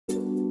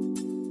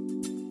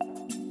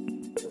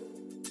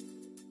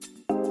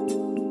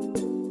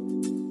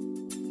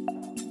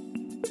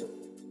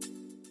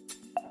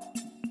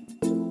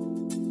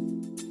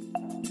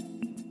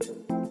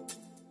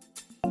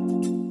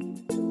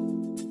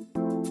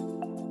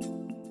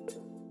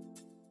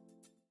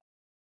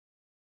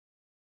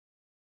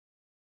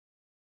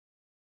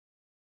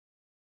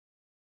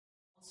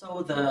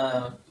So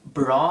the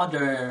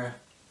broader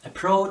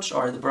approach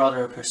or the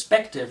broader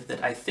perspective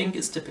that I think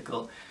is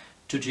typical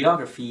to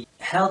geography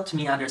helped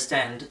me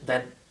understand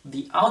that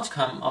the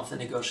outcome of the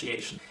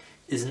negotiation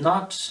is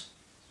not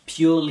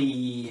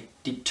purely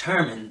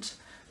determined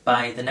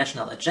by the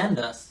national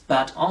agendas,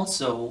 but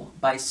also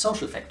by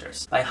social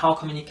factors, by how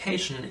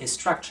communication is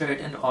structured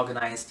and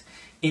organized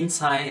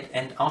inside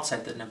and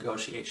outside the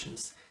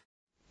negotiations.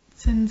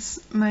 Since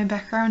my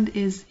background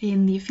is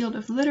in the field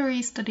of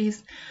literary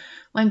studies,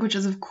 language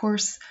is of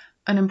course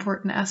an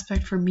important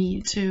aspect for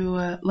me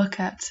to look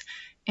at,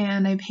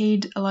 and I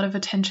paid a lot of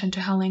attention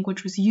to how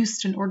language was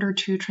used in order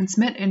to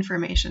transmit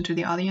information to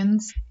the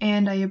audience,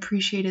 and I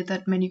appreciated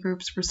that many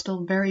groups were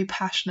still very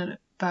passionate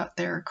about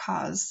their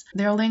cause.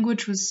 Their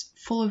language was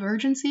full of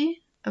urgency,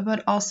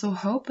 but also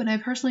hope, and I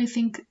personally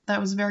think that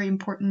was very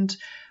important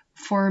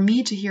for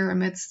me to hear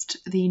amidst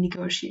the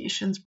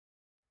negotiations.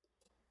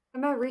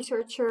 I'm a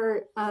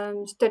researcher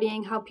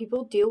studying how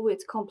people deal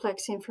with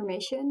complex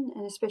information,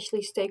 and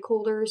especially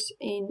stakeholders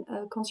in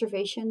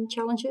conservation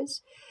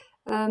challenges.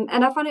 And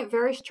I found it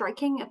very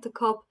striking at the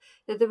COP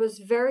that there was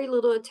very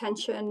little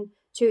attention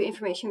to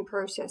information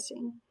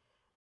processing.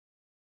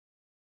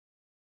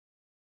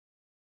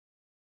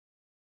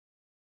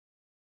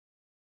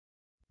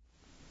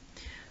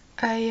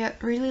 I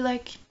really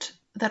liked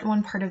that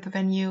one part of the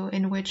venue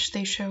in which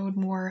they showed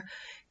more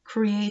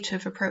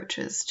creative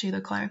approaches to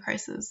the climate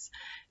crisis.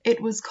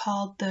 It was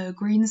called the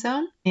Green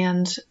Zone,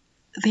 and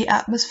the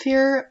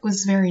atmosphere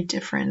was very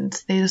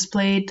different. They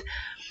displayed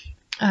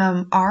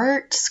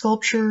art,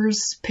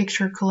 sculptures,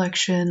 picture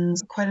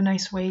collections, quite a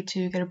nice way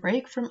to get a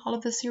break from all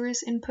of the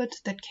serious input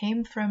that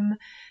came from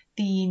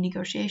the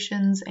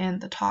negotiations and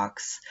the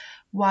talks,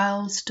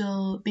 while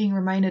still being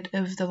reminded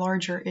of the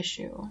larger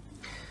issue.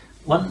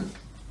 One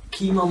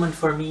key moment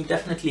for me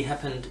definitely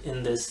happened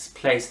in this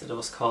place that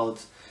was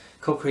called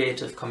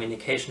Co-Creative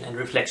Communication and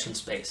Reflection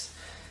Space.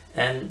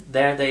 And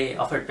there they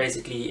offered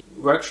basically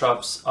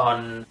workshops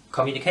on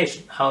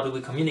communication. How do we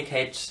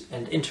communicate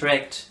and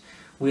interact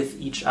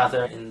with each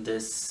other in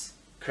this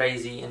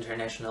crazy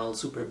international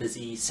super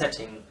busy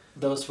setting?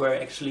 Those were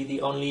actually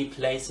the only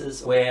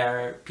places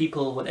where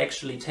people would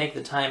actually take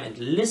the time and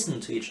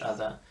listen to each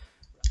other.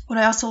 What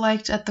I also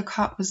liked at the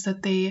COP was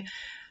that they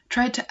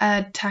tried to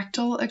add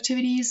tactile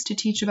activities to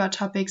teach about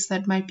topics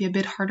that might be a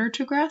bit harder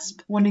to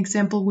grasp. One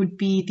example would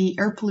be the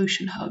air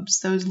pollution hubs.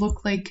 Those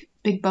look like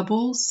big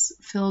bubbles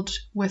filled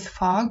with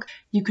fog.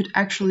 You could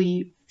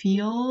actually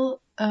feel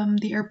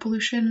the air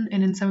pollution,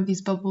 and in some of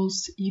these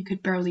bubbles you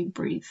could barely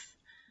breathe.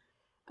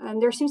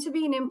 There seems to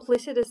be an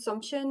implicit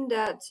assumption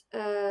that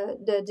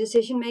the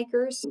decision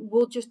makers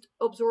will just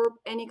absorb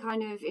any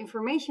kind of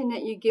information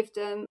that you give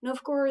them. And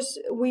of course,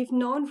 we've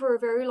known for a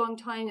very long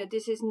time that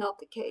this is not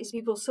the case.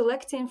 People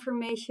select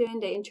information,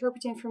 they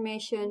interpret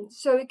information.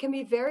 So it can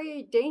be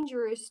very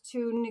dangerous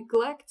to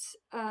neglect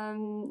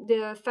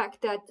the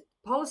fact that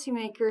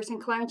policymakers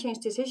and climate change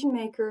decision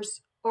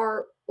makers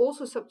are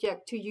also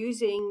subject to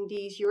using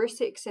these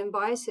heuristics and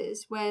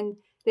biases when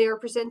they are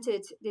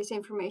presented this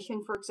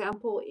information, for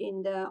example,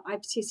 in the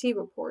IPCC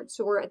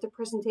reports or at the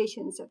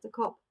presentations at the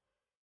COP.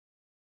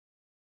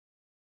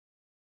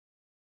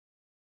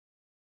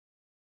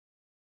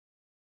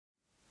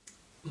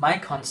 My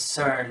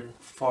concern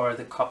for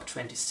the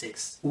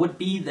COP26 would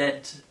be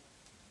that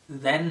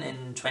then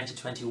in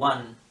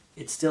 2021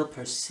 it's still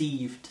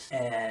perceived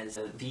as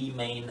the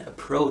main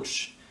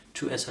approach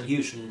to a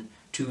solution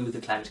to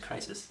the climate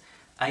crisis.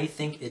 I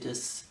think it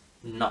is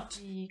not.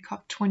 The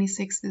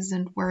COP26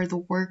 isn't where the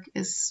work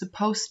is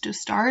supposed to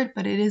start,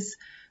 but it is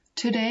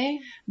today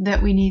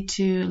that we need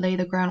to lay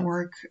the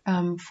groundwork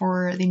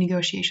for the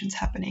negotiations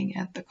happening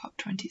at the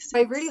COP26.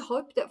 I really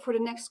hope that for the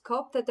next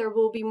COP that there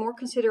will be more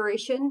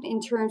consideration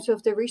in terms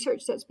of the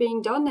research that's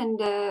being done and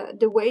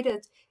the way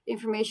that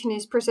information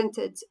is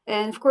presented.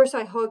 And of course,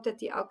 I hope that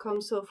the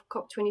outcomes of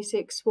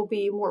COP26 will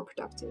be more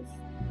productive.